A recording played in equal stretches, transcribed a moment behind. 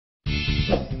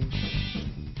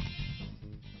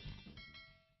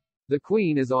The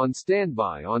Queen is on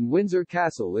standby on Windsor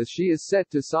Castle as she is set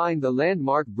to sign the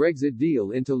landmark Brexit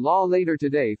deal into law later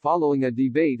today following a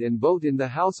debate and vote in the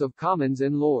House of Commons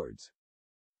and Lords.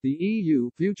 The EU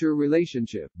Future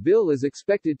Relationship Bill is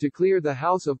expected to clear the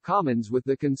House of Commons with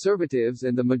the Conservatives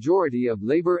and the majority of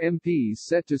Labour MPs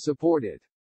set to support it.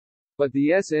 But the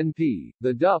SNP,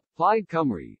 the DUP, Plaid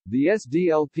Cymru, the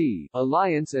SDLP,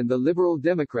 Alliance and the Liberal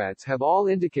Democrats have all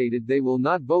indicated they will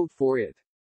not vote for it.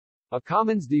 A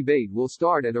Commons debate will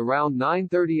start at around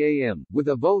 9:30 a.m., with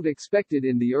a vote expected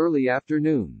in the early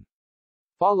afternoon.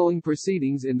 Following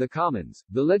proceedings in the Commons,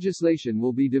 the legislation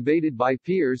will be debated by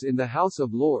peers in the House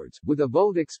of Lords, with a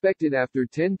vote expected after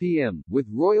 10 p.m., with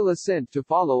royal assent to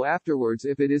follow afterwards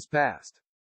if it is passed.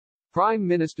 Prime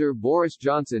Minister Boris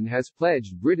Johnson has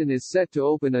pledged Britain is set to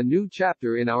open a new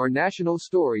chapter in our national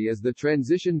story as the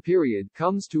transition period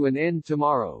comes to an end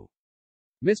tomorrow.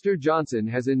 Mr. Johnson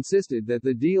has insisted that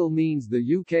the deal means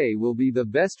the UK will be the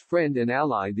best friend and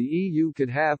ally the EU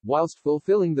could have, whilst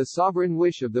fulfilling the sovereign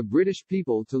wish of the British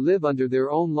people to live under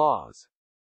their own laws.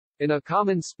 In a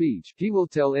Commons speech, he will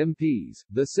tell MPs,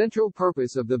 the central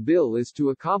purpose of the bill is to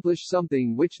accomplish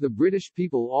something which the British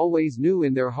people always knew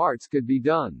in their hearts could be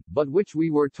done, but which we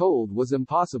were told was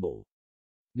impossible.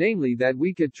 Namely that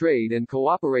we could trade and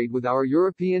cooperate with our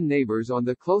European neighbours on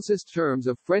the closest terms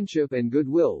of friendship and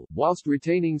goodwill, whilst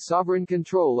retaining sovereign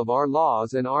control of our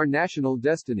laws and our national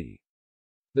destiny.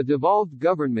 The devolved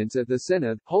governments at the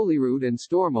Senedd, Holyrood and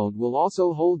Stormont will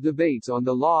also hold debates on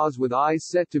the laws with eyes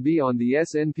set to be on the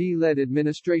SNP-led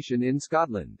administration in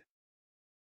Scotland.